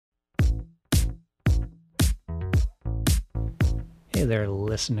Hey there,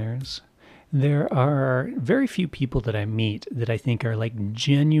 listeners. There are very few people that I meet that I think are like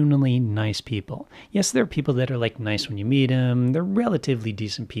genuinely nice people. Yes, there are people that are like nice when you meet them. They're relatively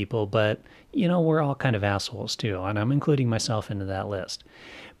decent people, but we're all kind of assholes too, and I'm including myself into that list.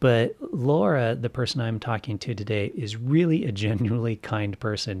 But Laura, the person I'm talking to today, is really a genuinely kind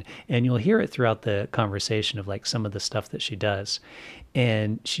person, and you'll hear it throughout the conversation of like some of the stuff that she does.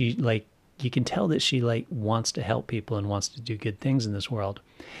 And she like you can tell that she like wants to help people and wants to do good things in this world,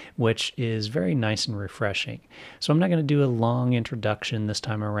 which is very nice and refreshing. So I'm not going to do a long introduction this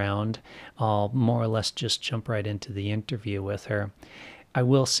time around. I'll more or less just jump right into the interview with her. I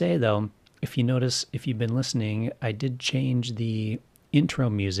will say though, if you notice, if you've been listening, I did change the intro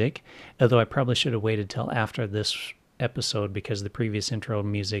music, although I probably should have waited till after this episode because the previous intro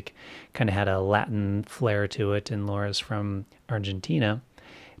music kind of had a Latin flair to it, and Laura's from Argentina,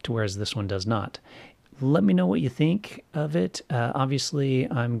 to whereas this one does not. Let me know what you think of it. Obviously,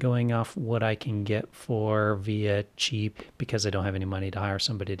 I'm going off what I can get for via cheap because I don't have any money to hire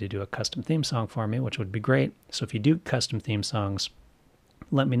somebody to do a custom theme song for me, which would be great. So if you do custom theme songs,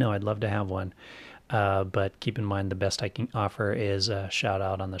 let me know. I'd love to have one. But keep in mind, the best I can offer is a shout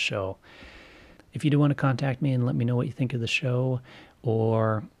out on the show. If you do want to contact me and let me know what you think of the show,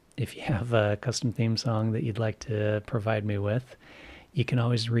 or if you have a custom theme song that you'd like to provide me with, you can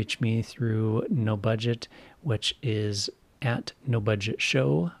always reach me through No Budget, which is at No Budget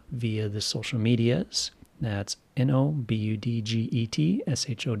Show via the social medias. That's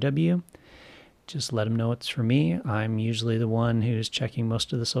NOBUDGETSHOW. Just let them know it's for me. I'm usually the one who's checking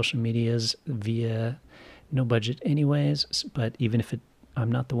most of the social medias via No Budget anyways, but even if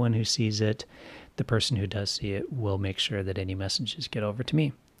I'm not the one who sees it, the person who does see it will make sure that any messages get over to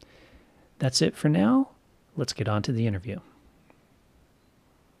me. That's it for now. Let's get on to the interview.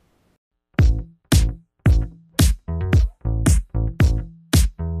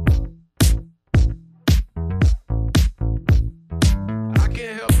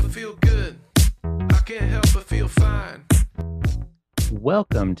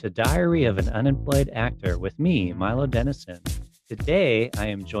 Welcome to Diary of an Unemployed Actor with me, Milo Dennison. Today, I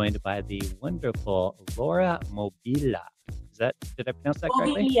am joined by the wonderful Laura Mobilia. Did I pronounce that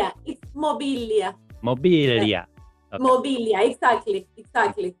correctly? Mobilia. It's Mobilia. Mobilia. Okay. Mobilia.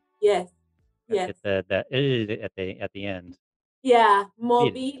 Exactly. Yes. Yes. Get the at the end. Yeah.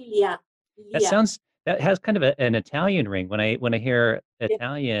 Mobilia. That has kind of an Italian ring. When I hear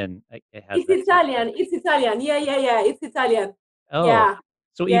Italian, it has. It's Italian. It's Italian. Yeah. It's Italian. Oh. Yeah.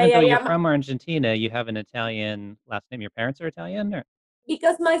 So even though you're from Argentina, you have an Italian last name. Your parents are Italian, or?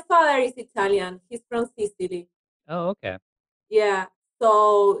 Because my father is Italian. He's from Sicily. Oh, okay. Yeah.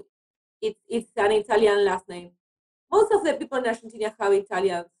 So it's an Italian last name. Most of the people in Argentina have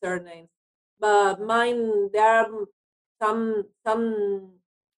Italian surnames, but mine, there are some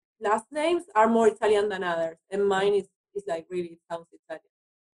last names are more Italian than others, and mine is like really sounds Italian.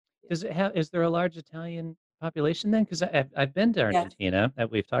 Does it have? Is there a large Italian population then? Because I've been to Argentina.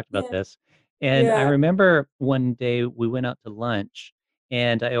 We've talked about this, and I remember one day we went out to lunch,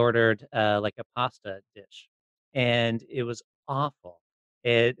 and I ordered like a pasta dish, and it was awful.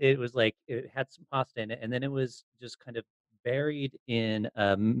 It was like it had some pasta in it, and then it was just kind of buried in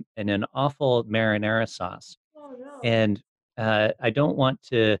an awful marinara sauce. Oh no! And I don't want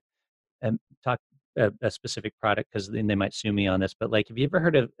to talk a specific product because then they might sue me on this. But like, have you ever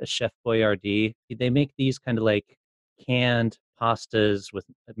heard of a Chef Boyardee? They make these kind of like canned pastas with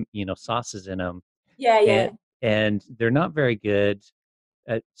sauces in them. Yeah. And they're not very good.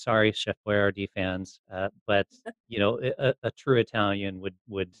 Sorry, Chef Boyardee fans, but a true Italian would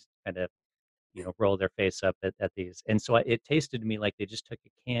kind of roll their face up at these. And so it tasted to me like they just took a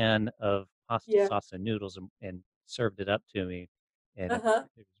can of pasta sauce and noodles and served it up to me, and it was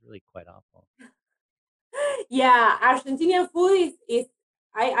really quite awful. Yeah, Argentinian food is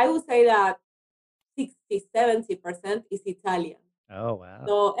I would say that 60-70% is Italian. Oh wow!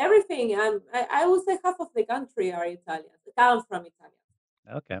 So everything, I would say half of the country are Italians. Come from Italians.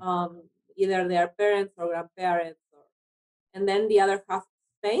 Okay. Either their parents or grandparents, and then the other half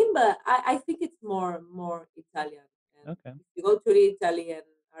Spain. But I think it's more Italian. And okay. If you go to Italy and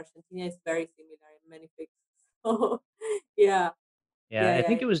Argentina, is very similar in many things. So yeah. Yeah, I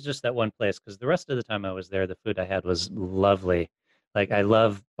think it was just that one place because the rest of the time I was there, the food I had was lovely. Like I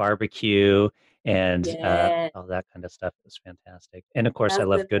love barbecue and all that kind of stuff. It was fantastic. And of course, I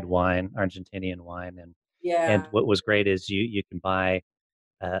love good wine, Argentinian wine. And what was great is you can buy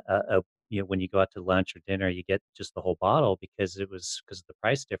when you go out to lunch or dinner, you get just the whole bottle because of the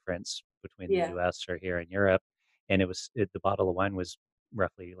price difference between the U.S. or here in Europe, and the bottle of wine was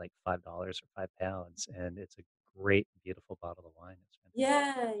roughly like $5 or £5, and it's a great, beautiful bottle of wine. It's fantastic.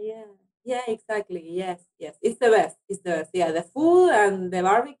 Yeah, yeah, yeah, exactly. Yes, yes. It's the best. It's the best. Yeah, the food and the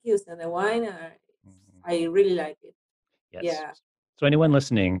barbecues and the wine are, Mhm. I really like it. Yes. Yeah. So anyone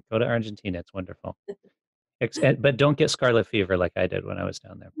listening, go to Argentina. It's wonderful. But don't get scarlet fever like I did when I was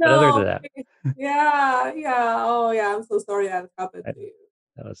down there. But other than No, that, please. Yeah, yeah. Oh, yeah. I'm so sorry that happened I, to you.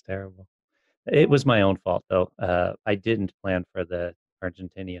 that was terrible. It was my own fault, though. I didn't plan for the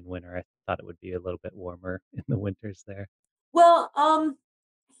Argentinian winter. I thought it would be a little bit warmer in the winters there. Well,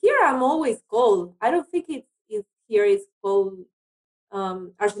 here I'm always cold. I don't think it's here is cold.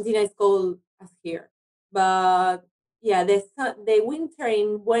 Argentina is cold as here, but yeah, the winter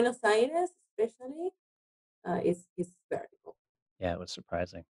in Buenos Aires, especially, is very cold. Yeah, it was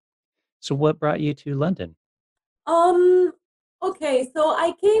surprising. So what brought you to London? Um. Okay, so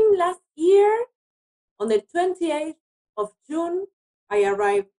I came last year on the 28th of June. I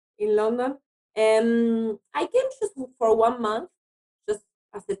arrived in London. I came just for 1 month, just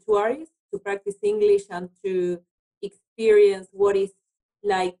as a tourist to practice English and to experience what it's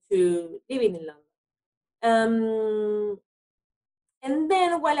like to living in London. And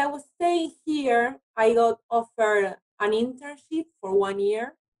then while I was staying here, I got offered an internship for 1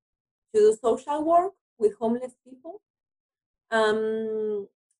 year to do social work with homeless people, um,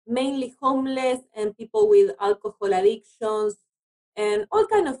 mainly homeless and people with alcohol addictions and all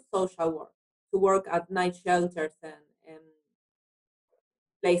kind of social work, to work at night shelters and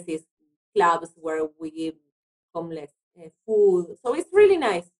places, clubs where we give homeless food. So it's really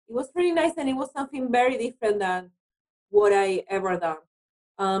nice. It was really nice, and it was something very different than what I ever done.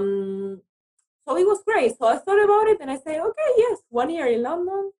 Um, so it was great. So I thought about it and I said, okay, yes, 1 year in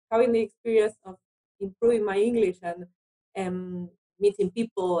London, having the experience of improving my English and meeting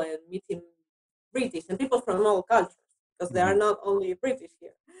people and meeting British and people from all cultures, because there Hmm. are not only British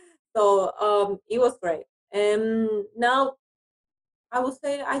here. So it was great. And now I would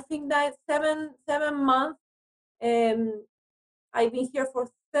say I think that 7 months. Um, I've been here for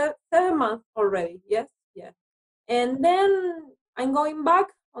 7 months already. Yes, yes. And then I'm going back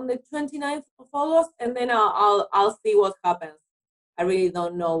on the 29th of August, and then I'll see what happens. I really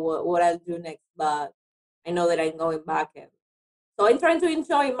don't know what I'll do next, but I know that I'm going back, and so I'm trying to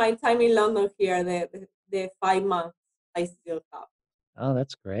enjoy my time in London here, the 5 months I still have. Oh,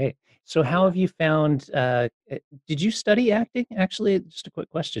 that's great. So how Yeah. have you found, did you study acting? Actually, just a quick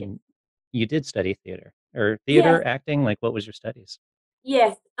Yes. question. You did study theater or Yes. theater acting? Like what was your studies?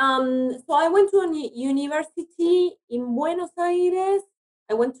 Yes. So I went to a university in Buenos Aires.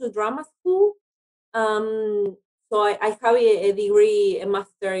 I went to drama school. Um, so I have a degree, a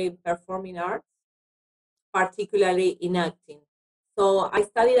master in performing arts, particularly in acting. So I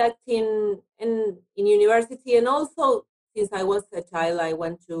studied acting in university, and also since I was a child, I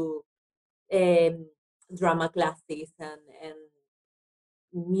went to um, drama classes and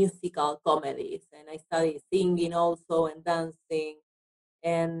musical comedies, and I studied singing also and dancing.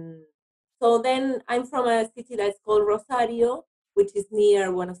 And so then I'm from a city that's called Rosario, which is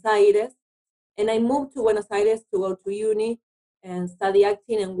near Buenos Aires. And I moved to Buenos Aires to go to uni and study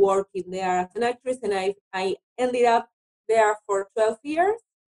acting and working there as an actress. And I ended up there for 12 years,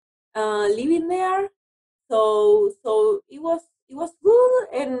 living there. So it was good,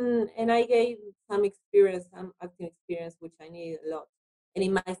 and I gained some experience, some acting experience, which I needed a lot. And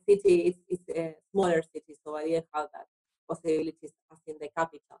in my city, it's a smaller city, so I didn't have that possibilities as in the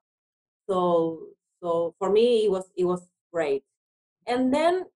capital. So for me, it was great. And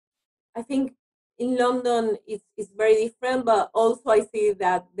then I think in London it's very different, but also I see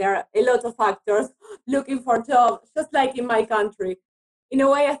that there are a lot of actors looking for jobs, just like in my country. In a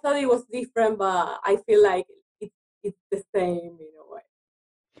way, I thought it was different, but I feel like it's the same in a way.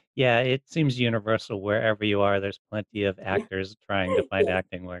 Yeah, it seems universal wherever you are, there's plenty of Yeah. actors trying to find Yes.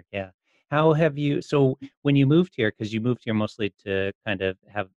 acting work. Yeah. How have you, so when you moved here, because you moved here mostly to kind of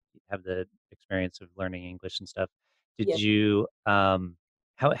have the experience of learning English and stuff, did Yes. you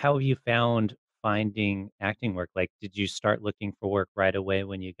how have you found finding acting work? Like did you start looking for work right away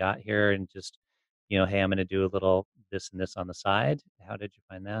when you got here and just, hey, I'm gonna do a little this and this on the side? How did you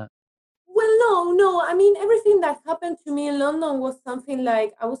find that? Well, no, no. I mean, everything that happened to me in London was something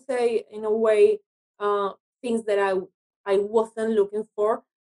like, I would say, in a way, uh, things that I wasn't looking for,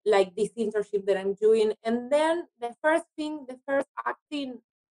 like this internship that I'm doing. And then the first acting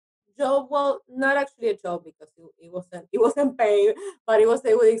job, well, not actually a job because it wasn't paid, but it was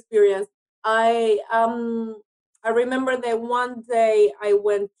a good experience. I remember that one day I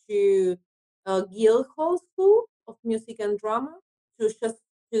went to Guildhall School of Music and Drama to just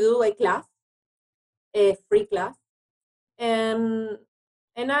to do a class, a free class.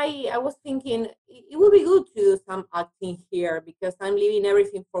 I was thinking it would be good to do some acting here because I'm leaving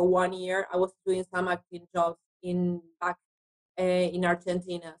everything for 1 year. I was doing some acting jobs in back in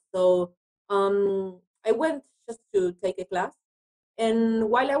Argentina, so I went just to take a class. And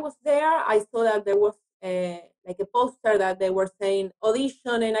while I was there, I saw that there was like a poster that they were saying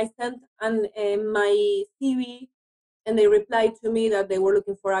audition, and I sent my CV, and they replied to me that they were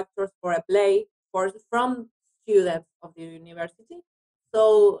looking for actors for a play for from students of the university.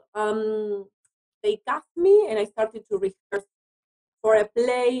 So they cast me, and I started to rehearse for a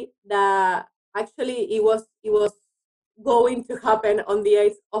play that actually it was going to happen on the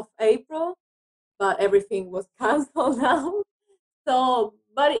 8th of April, but everything was canceled now. So,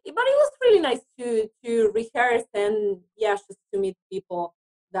 but it was really nice to rehearse and yeah, just to meet people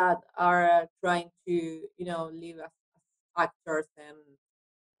that are trying to live as actors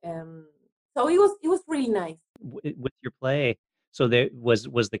and so it was really nice. With your play. So there was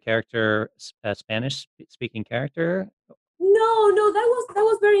the character a Spanish speaking character? No, no, that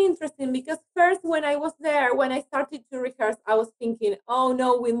was very interesting because first when I was there, when I started to rehearse, I was thinking, oh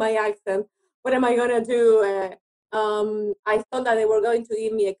no, with my accent, what am I gonna do? I thought that they were going to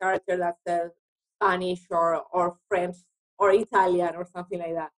give me a character that said Spanish or French or Italian or something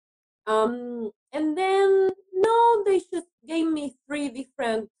like that. And then no, they just gave me three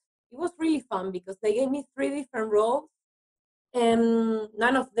different. It was really fun because they gave me three different roles, and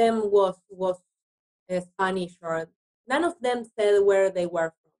none of them was Spanish or none of them said where they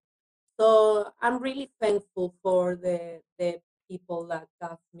were from. So I'm really thankful for the people that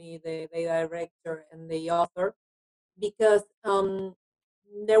cast me, the director and the author, because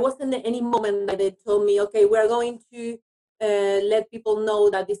there wasn't any moment that they told me, okay, we're going to let people know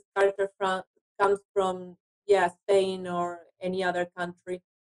that this character comes from yeah Spain or any other country.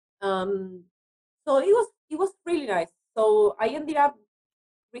 Um, so it was really nice. So I ended up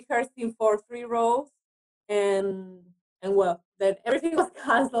rehearsing for three roles, and and well, then everything was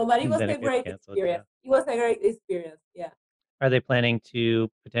canceled. But it And was then a it gets great canceled, yeah. experience. It was a great experience. Yeah. Are they planning to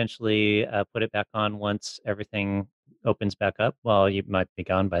potentially put it back on once everything opens back up? Well, you might be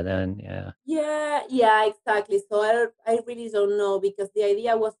gone by then, yeah. Yeah, yeah, exactly. So I really don't know because the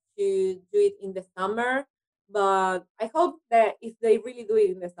idea was to do it in the summer, but I hope that if they really do it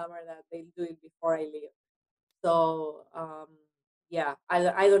in the summer, that they'll do it before I leave. So yeah, I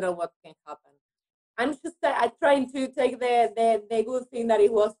don't know what can happen. I'm just trying to take the good thing that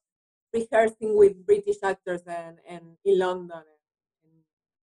it was rehearsing with British actors and in London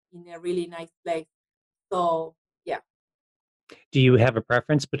and in a really nice place. So yeah. Do you have a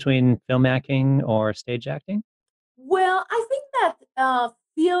preference between film acting or stage acting? Well, I think that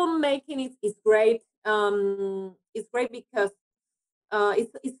filmmaking is great. It's great because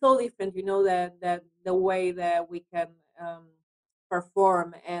it's so different, the way that we can um,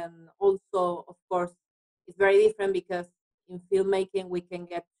 perform, and also, of course, it's very different because in filmmaking we can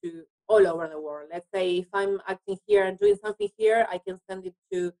get to all over the world. Let's say if I'm acting here and doing something here, I can send it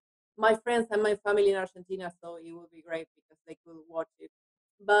to my friends and my family in Argentina, so it would be great because they could watch it.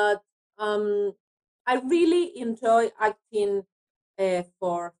 But um, I really enjoy acting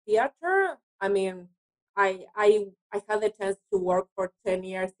for theater. I mean, I had the chance to work for 10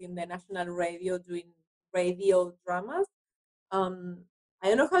 years in the national radio doing radio dramas. Um, I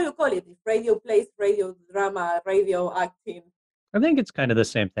don't know how you call it. If radio plays, radio drama, radio acting. I think it's kind of the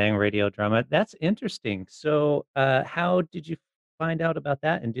same thing, radio drama. That's interesting. So, how did you find out about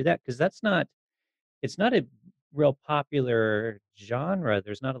that and do that? Because it's not a real popular genre.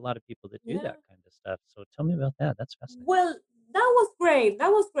 There's not a lot of people that do that Yeah. kind of stuff. So tell me about that. That's fascinating. Well, that was great. That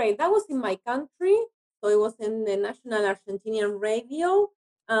was great. That was in my country, so it was in the national Argentinian radio,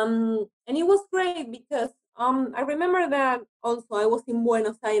 and it was great because I remember that also I was in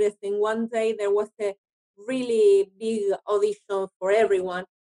Buenos Aires, and one day there was a really big audition for everyone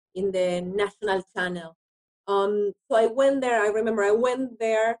in the national channel. So I went there. I remember I went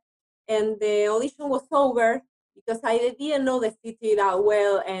there, and the audition was over because I didn't know the city that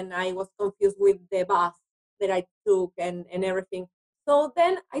well, and I was confused with the bus that I took and everything. So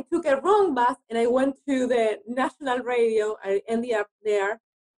then I took a wrong bus and I went to the national radio. I ended up there.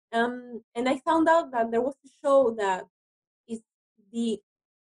 And I found out that there was a show that is the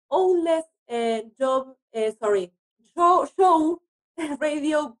oldest show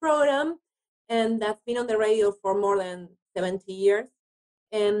radio program, and that's been on the radio for more than 70 years.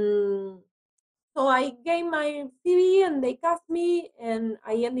 And so I gave my CV and they cast me, and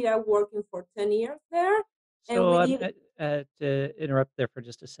I ended up working for 10 years there. And So, we did, to interrupt there for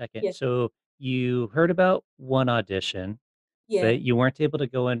just a second. yes, So, you heard about one audition, Yeah. but you weren't able to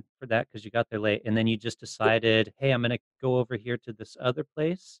go in for that because you got there late, and then you just decided, hey, I'm gonna go over here to this other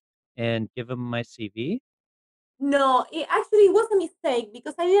place and give them my CV. No, it actually was a mistake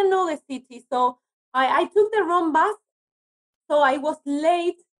because I didn't know the city. So I took the wrong bus. So I was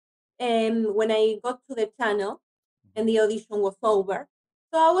late when I got to the channel and the audition was over.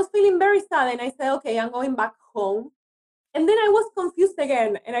 So I was feeling very sad and I said, okay, I'm going back home. And then I was confused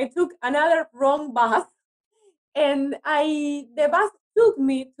again and I took another wrong bus and the bus took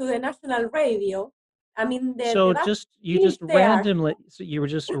me to the national radio. I mean, the So bus just you just finished there. randomly, so you were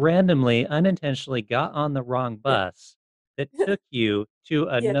just randomly, unintentionally got on the wrong Yes, bus that took you to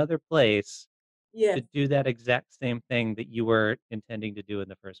yes, another place to yes. do that exact same thing that you were intending to do in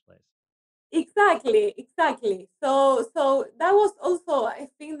the first place. Exactly, exactly. So that was also, I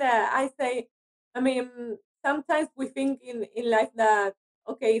think that I say, I mean, sometimes we think in life that,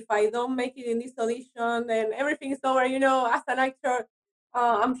 okay, if I don't make it in this audition, then everything is over. You know, as an actor,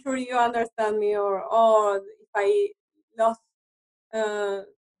 I'm sure you understand me, or if I lost uh,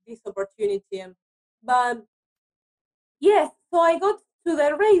 this opportunity. But yes, so I got to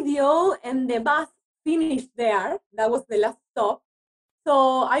the radio and the bus finished there. That was the last stop.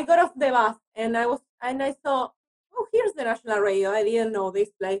 So I got off the bus and I saw, oh, here's the national radio. I didn't know this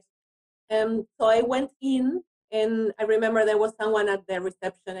place. So I went in and I remember there was someone at the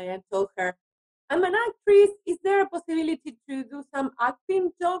reception and I told her, I'm an actress. Is there a possibility to do some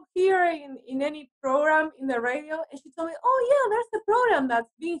acting job here in any program in the radio? And she told me, oh yeah, there's a program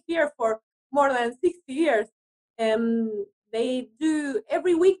that's been here for more than 60 years. They do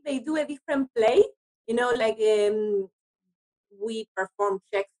every week they do a different play, you know, like we perform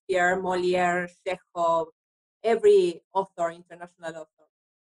Shakespeare, Molière, Chekhov, every author, international author.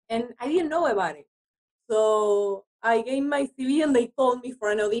 And I didn't know about it. So I gave my CV and they called me for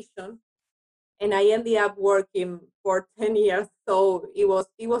an audition. And I ended up working for 10 years. So it was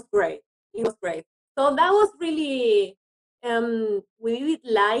great. It was great. So that was really we did it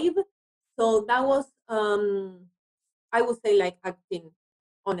live. So that was I would say like acting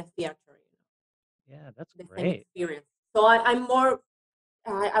on a theater, Yeah, that's the same great. experience. So I'm more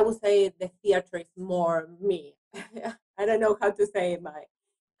I would say the theater is more me. I don't know how to say it, but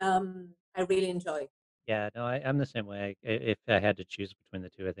I really enjoy. Yeah, no, I'm the same way. If I had to choose between the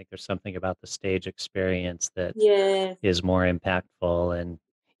two, I think there's something about the stage experience that Yes, is more impactful, and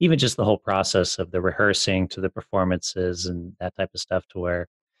even just the whole process of the rehearsing to the performances and that type of stuff, to where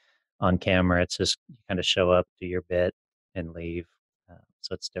on camera it's just you kind of show up, do your bit, and leave.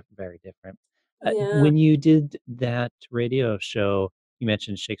 So it's very different. yeah. When you did that radio show, you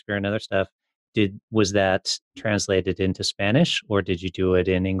mentioned Shakespeare and other stuff. Did was that translated into Spanish, or did you do it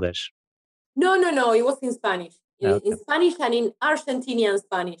in English? No, no, no. It was in Spanish. In Okay. Spanish and in Argentinian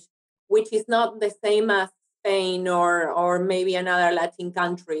Spanish, which is not the same as Spain or maybe another Latin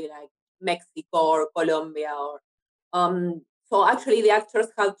country like Mexico or Colombia or so actually the actors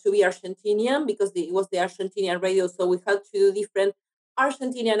had to be Argentinian because it was the Argentinian radio, so we had to do different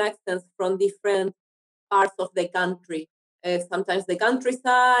Argentinian accents from different parts of the country. Sometimes the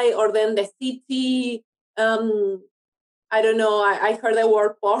countryside or then the city. I don't know. I heard the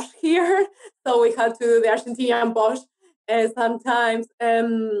word posh here, so we had to do the Argentinian posh sometimes.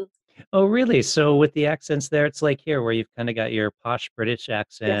 Oh, really? So with the accents there, it's like here where you've kind of got your posh British Yes,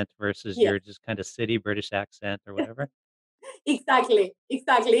 accent versus yes, your just kind of city British accent or whatever. exactly,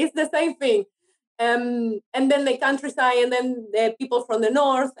 exactly. It's the same thing. And then the countryside, and then the people from the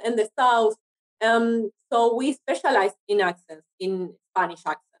north and the south. So we specialize in accents, in Spanish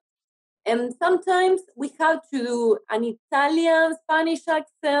accents. And sometimes we have to do an Italian Spanish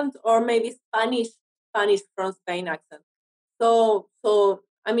accent or maybe Spanish from Spain accent. So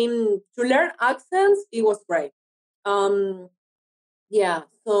I mean, to learn accents, it was great. Um, yeah,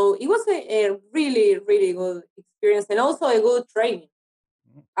 so it was a really really good experience and also a good training,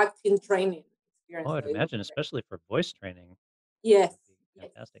 Mm. acting training experience. Oh, I'd So it was imagine, great. especially for voice training, Yes, would be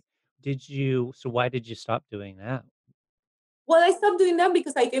yes. fantastic. So why did you stop doing that? Well, I stopped doing that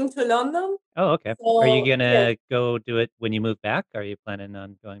because I came to London. Oh, okay. Are you So yes, gonna go do it when you move back? Are you planning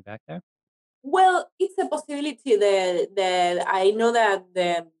on going back there? well, it's a possibility that I know that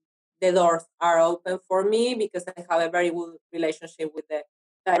the doors are open for me because I have a very good relationship with the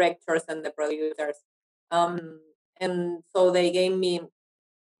directors and the producers. Um, and so they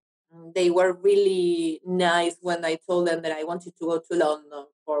were really nice when I told them that I wanted to go to London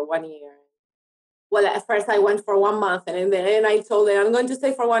for 1 year. Well, at first I went for 1 month, and then I told them I'm going to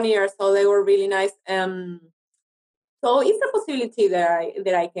stay for 1 year. So they were really nice. So it's a possibility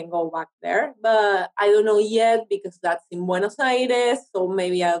that I can go back there, but I don't know yet because that's in Buenos Aires. So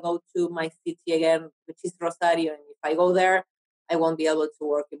maybe I'll go to my city again, which is Rosario. And if I go there, I won't be able to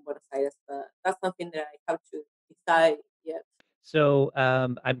work in Buenos Aires. But that's something that I have to decide yet. So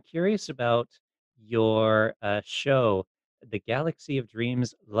I'm curious about your show, The Galaxy of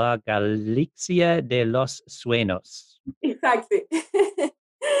Dreams, La Galaxia de los Sueños. Exactly.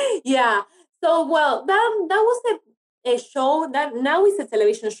 Yeah. So well, that was a show that now is a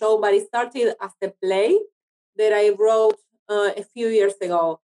television show, but it started as a play that I wrote a few years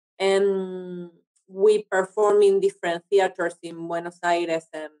ago, and we perform in different theaters in Buenos Aires,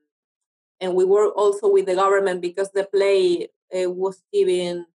 and we work also with the government because the play was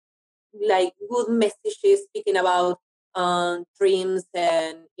giving like good messages, speaking about dreams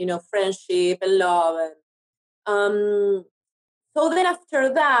and friendship and love and so then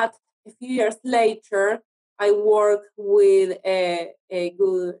after that, a few years later, I worked with a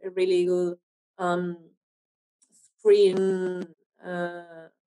really good um, screen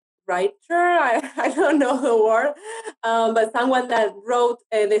writer. I don't know the word, but someone that wrote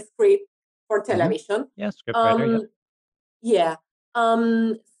the script for Hmm. television. Yeah, scriptwriter. Yep. Um, yeah.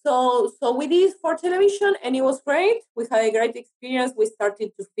 So we did for television, and it was great. We had a great experience. We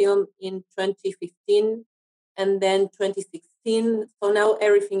started to film in 2015, and then 2016. So now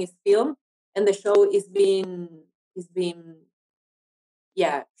everything is filmed, and the show is being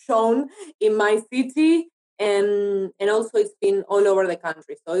shown in my city, and also it's been all over the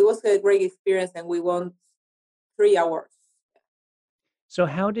country. So it was a great experience, and we won 3 awards. So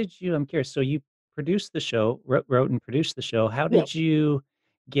how did you, I'm curious, so you produced the show, wrote and produced the show. How Yeah, did you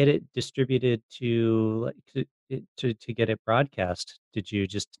get it distributed to to get it broadcast? Did you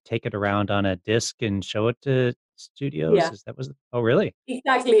just take it around on a disc and show it to studios? yeah. Is that was Oh, really?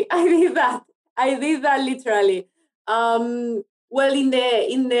 Exactly. I did that literally. Well, in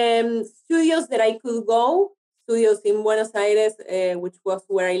the studios that I could go, studios in Buenos Aires, which was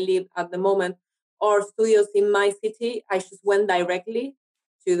where I live at the moment, or studios in my city, I just went directly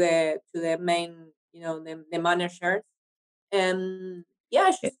to the main, the managers, and yeah,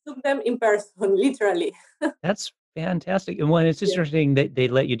 I just took them in person, literally. That's fantastic. And when it's Yeah, interesting that they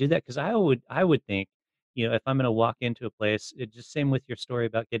let you do that, because I would think, if I'm gonna walk into a place, it just same with your story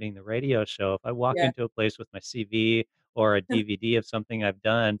about getting the radio show. If I walk yeah, into a place with my CV or a DVD of something I've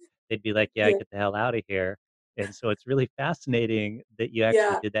done, they'd be like, "Yeah, yeah. get the hell out of here." And so it's really fascinating that you actually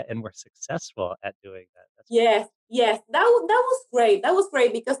Yeah. did that and were successful at doing that. That's Yes, yes, that was great. That was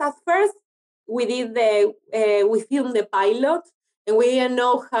great because at first we filmed the pilot and we didn't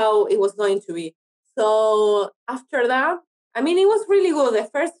know how it was going to be. So after that, I mean, it was really good. The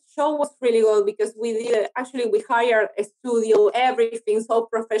first show was really good because we hired a studio, everything so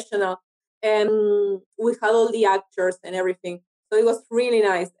professional, and we had all the actors and everything. So it was really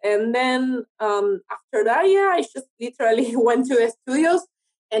nice. And then after that, yeah, I just literally went to the studios,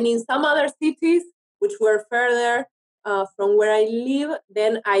 and in some other cities which were further from where I live,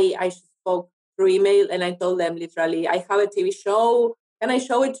 then I spoke through email and I told them literally, I have a TV show. Can I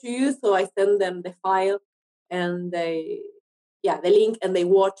show it to you? So I send them the file and the link, and they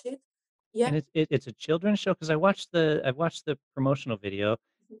watch it. Yeah. And it's a children's show because I watched the promotional video,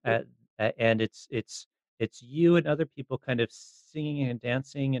 uh, and it's you and other people kind of singing and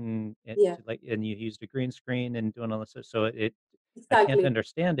dancing Yeah, and you used a green screen and doing all this stuff. So I can't exactly.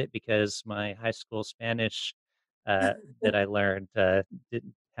 understand it because my high school Spanish uh, that I learned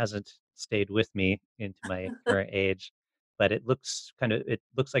hasn't stayed with me into my current age, but it looks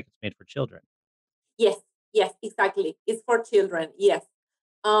like it's made for children. Yes, yes, exactly. It's for children. Yes.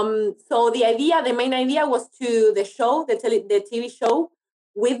 So the main idea was to the TV show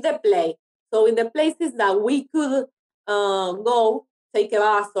with the play. So in the places that we could go, take a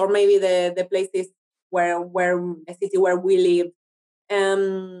bus, or maybe the places where the city where we live.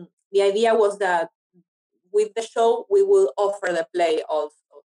 The idea was that with the show we will offer the play also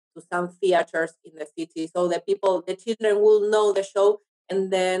to some theaters in the city, so the children will know the show,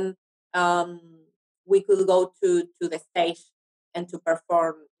 and then um, we could go to the stage and to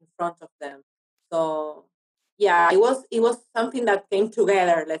perform in front of them. So yeah, it was something that came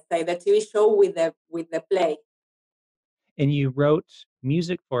together. Let's say the TV show with the play. And you wrote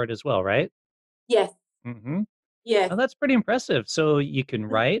music for it as well, right? Yes, Hmm. yes. Oh, that's pretty impressive. So you can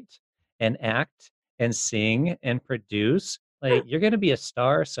write and act and sing and produce. Like you're going to be a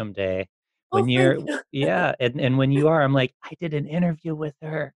star someday Oh, when thank you're, you. yeah. And when you are, I'm like, I did an interview with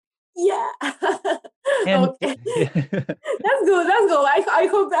her. Yeah. And Okay. That's good. That's good. I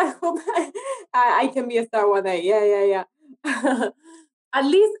hope I can be a star one day. Yeah, yeah, yeah. At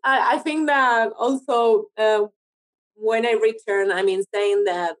least I think that also when I return, I mean, saying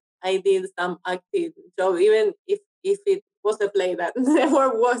that I did some active job, even if it was a play that never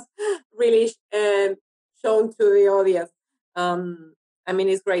was really shown to the audience. I mean,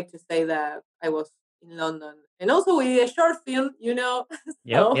 it's great to say that I was in London, and also we did a short film,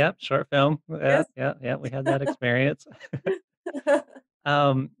 Yep, so yep, short film. Yeah, yes. yeah, yeah, we had that experience.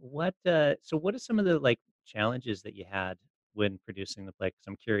 So what are some of the, like, challenges that you had when producing the play? 'Cause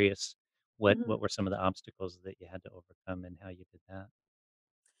I'm curious Mhm. what were some of the obstacles that you had to overcome and how you did that?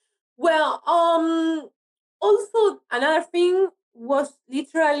 Well, also another thing was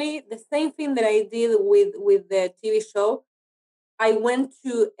literally the same thing that I did with the TV show. I went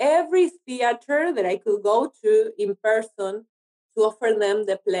to every theater that I could go to in person to offer them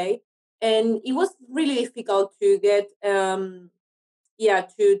the play, and it was really difficult to get, to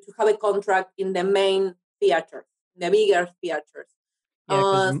have a contract in the main theaters, the bigger theaters. Yeah,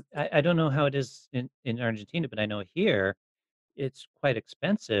 'cause Uh, I don't know how it is in Argentina, but I know here it's quite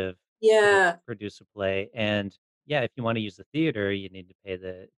expensive to yeah, produce a play, and, yeah, if you wanna use the theater, you need to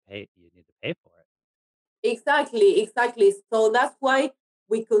pay for it. exactly, exactly. So that's why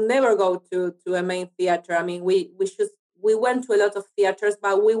we could never go to a main theater. I mean, we went to a lot of theaters,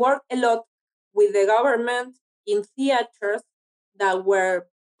 but we worked a lot with the government in theaters that were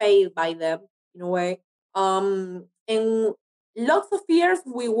paid by them in a way. And lots of years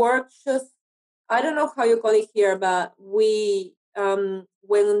we worked just, I don't know how you call it here, but we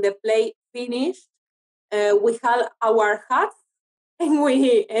when the play finished, we had our hats and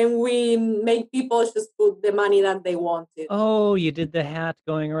we made people just put the money that they wanted. Oh, you did the hat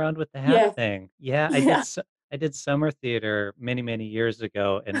going around with the hat Yes. thing. Yeah, Yeah. I did summer theater many, many years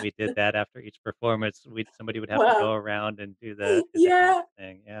ago, and we did that after each performance. Somebody would have to Well, go around and do the hat yeah,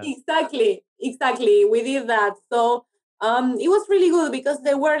 thing. Yeah. exactly, exactly. We did that. So it was really good because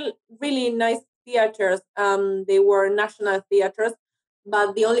they were really nice theaters. They were national theaters,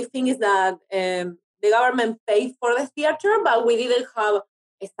 but the only thing is that the government paid for the theater, but we didn't have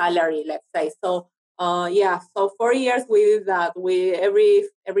a salary, let's say. So yeah, so 4 years we did that. We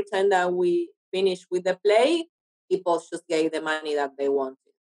every time that we finished with the play, people just gave the money that they wanted.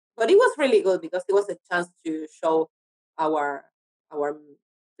 But it was really good because it was a chance to show our our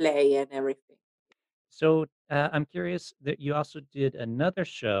play and everything. So, I'm curious that you also did another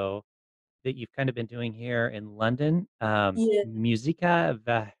show that you've kind of been doing here in London, Yeah, Música,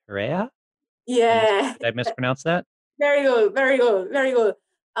 viajera? yeah, Did I mispronounce that? very good, very good, very good.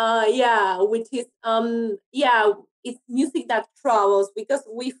 Yeah, which is it's music that travels because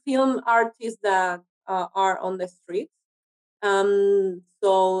we film artists that are on the streets.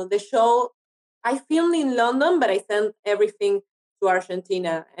 So the show I filmed in London, but I sent everything to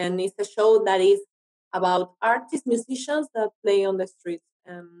Argentina, and it's a show that is about artists, musicians that play on the streets.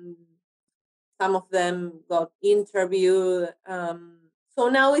 Some of them got interviewed. So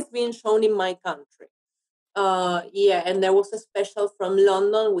now it's being shown in my country. Yeah, and there was a special from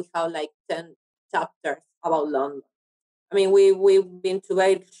London. We have like 10 chapters about London. I mean, we've been to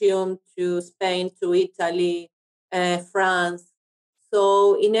Belgium, to Spain, to Italy, France.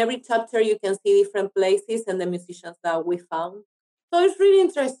 So in every chapter, you can see different places and the musicians that we found. So it's really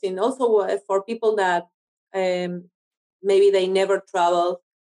interesting. Also for people that um, maybe they never travel,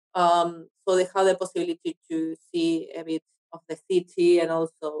 so they have the possibility to see a bit of the city and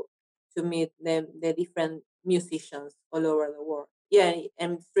also to meet the different musicians all over the world. Yeah,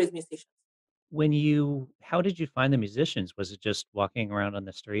 and street musicians. How did you find the musicians? Was it just walking around on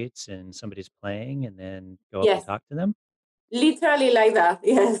the streets and somebody's playing and then go up and Yes, talk to them? literally like that.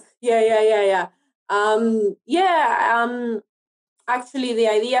 Yes. Yeah, yeah, yeah, yeah. Yeah, actually the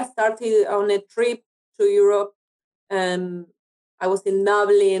idea started on a trip to Europe. Um I was in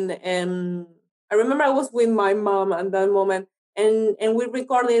Dublin, and I remember I was with my mom at that moment, and we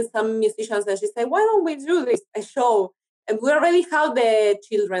recorded some musicians, and she said, "Why don't we do this a show?" And we already had the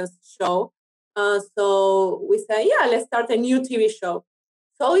children's show. So we said, "Yeah, let's start a new TV show."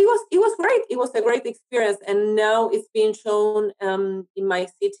 So it was great. It was a great experience, and now it's being shown in my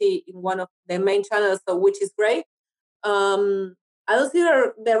city in one of the main channels, so which is great. Um, I don't see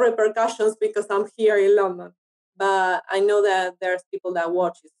the repercussions because I'm here in London, but I know that there's people that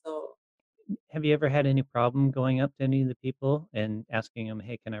watch it. So Have you ever had any problem going up to any of the people and asking them,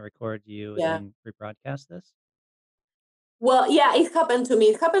 "Hey, can I record you and yeah. then rebroadcast this?" Well, yeah, it happened to me.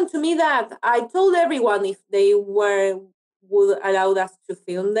 It happened to me that I told everyone if they would allow us to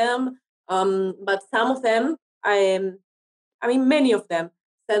film them. But some of them, I mean, many of them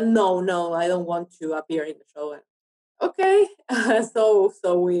said no, no, I don't want to appear in the show. And, okay, so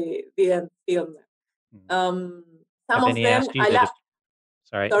we didn't film them. Mm. Um, some Have of any them, asked you that if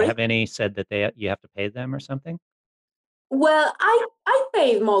sorry, sorry. have any said that you have to pay them or something? Well, I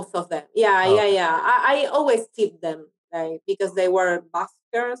paid most of them. Yeah, Oh, yeah, okay. yeah. I always tip them, like, because they were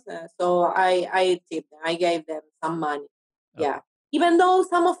buskers. So I tipped them. I gave them some money. Yeah. Okay. Even though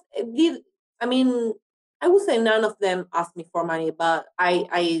some of did, I mean, I would say none of them asked me for money, but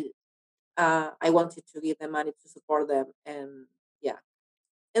I wanted to give them money to support them, and yeah.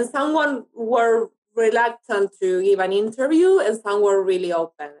 And someone were reluctant to give an interview, and some were really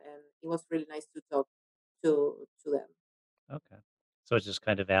open, and it was really nice to talk to them. Okay. So it's just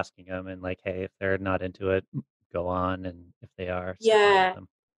kind of asking them and like, hey, if they're not into it, go on, and if they are, sit down with Yeah. them.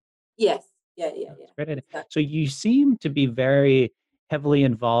 Yes. Yeah. Yeah. That's Yeah. a great idea. Exactly. So you seem to be very heavily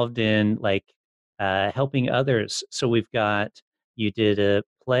involved in like helping others. So we've got you did a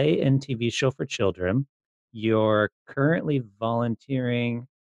play and TV show for children. You're currently volunteering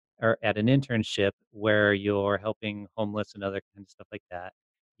or at an internship where you're helping homeless and other kind of stuff like that.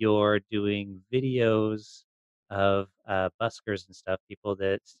 You're doing videos of buskers and stuff, people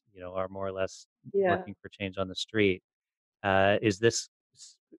that are more or less Yeah. working for change on the street. Is this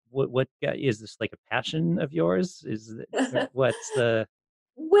is this like a passion of yours? What's the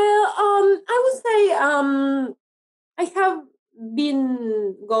Well, I would say I have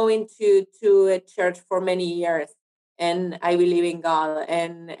been going to a church for many years, and I believe in God,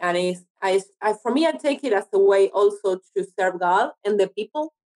 and for me, I take it as a way also to serve God and the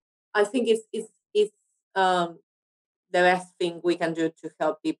people. I think it's the best thing we can do to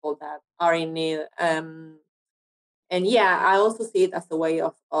help people that are in need. And yeah, I also see it as a way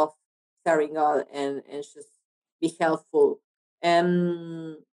of serving God and just be helpful.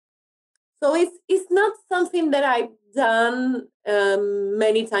 Um, so it's not something that I've done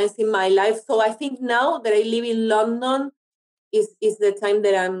many times in my life. So I think now that I live in London is the time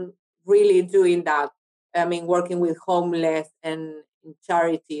that I'm really doing that. I mean, working with homeless and in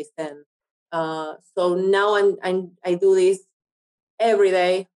charities, and so now I do this every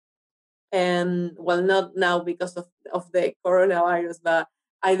day. And well, not now because of the coronavirus, but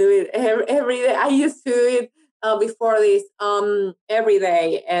I do it every day. I used to do it before this every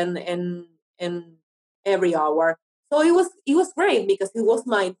day and every hour. So it was great because it was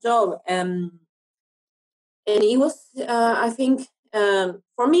my job, and it was I think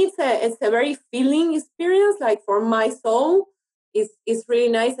for me it's a very feeling experience, like for my soul. It's really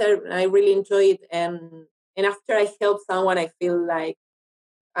nice. I really enjoy it, and after I help someone, I feel like,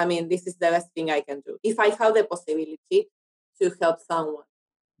 I mean, this is the best thing I can do if I have the possibility to help someone.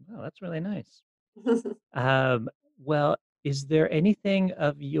 Oh, that's really nice. Um, well, is there anything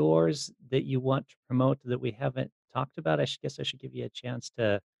of yours that you want to promote that we haven't talked about? Guess I should give you a chance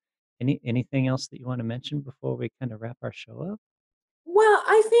to anything else that you want to mention before we kind of wrap our show up? Well,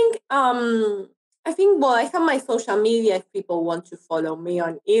 well, I have my social media. If people want to follow me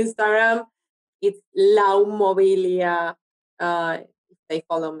on Instagram, it's Laura Mobilia. If they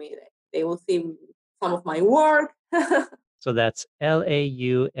follow me, they will see some of my work. So that's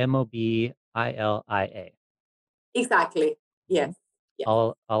LAUMOBILIA. Exactly. Mhm. Yes. Yes.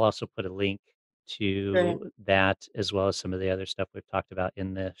 I'll also put a link Great. to that as well as some of the other stuff we've talked about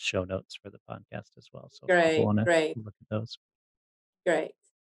in the show notes for the podcast as well. So if people Great. want to Great. look at those. Great.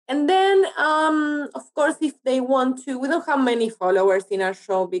 And then, of course, if they want to, we don't have many followers in our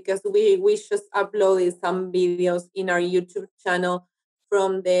show because we just uploaded some videos in our YouTube channel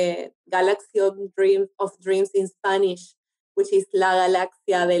from the Galaxia of Dreams in Spanish, which is La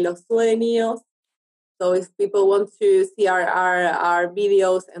Galaxia de los Sueños. So if people want to see our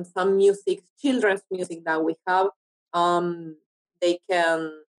videos and some music, children's music that we have, they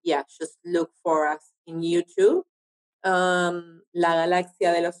can, yeah, just look for us in YouTube, La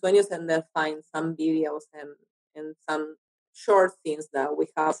Galaxia de los Sueños, and they'll find some videos and some short scenes that we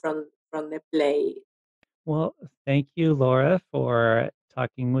have from the play. Well, thank you, Laura, for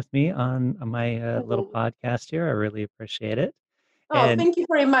talking with me on my little Oh, podcast here. I really appreciate it. oh, And thank you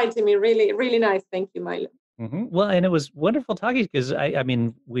for inviting me. Really, really nice. Thank you, Milo. well, and it was wonderful talking because I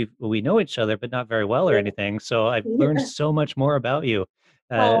mean, we know each other, but not very well or Yeah. anything. So I've learned Yeah. so much more about you.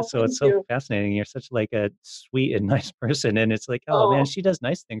 Oh, So it's thank so you. fascinating. You're such like a sweet and nice person, and it's like, oh man, Oh, she does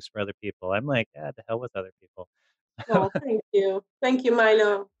nice things for other people. I'm like, ah, to hell with other people. oh, thank you. Thank you,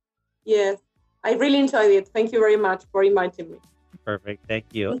 Milo. Yes, I really enjoyed it. Thank you very much for inviting me. Perfect. Thank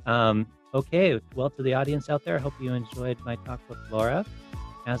you. Okay. Well, to the audience out there, I hope you enjoyed my talk with Laura.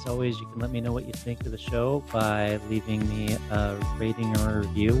 As always, you can let me know what you think of the show by leaving me a rating or a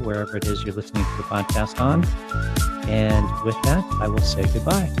review wherever it is you're listening to the podcast on. And with that, I will say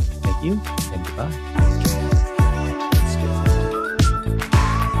goodbye. Thank you and goodbye.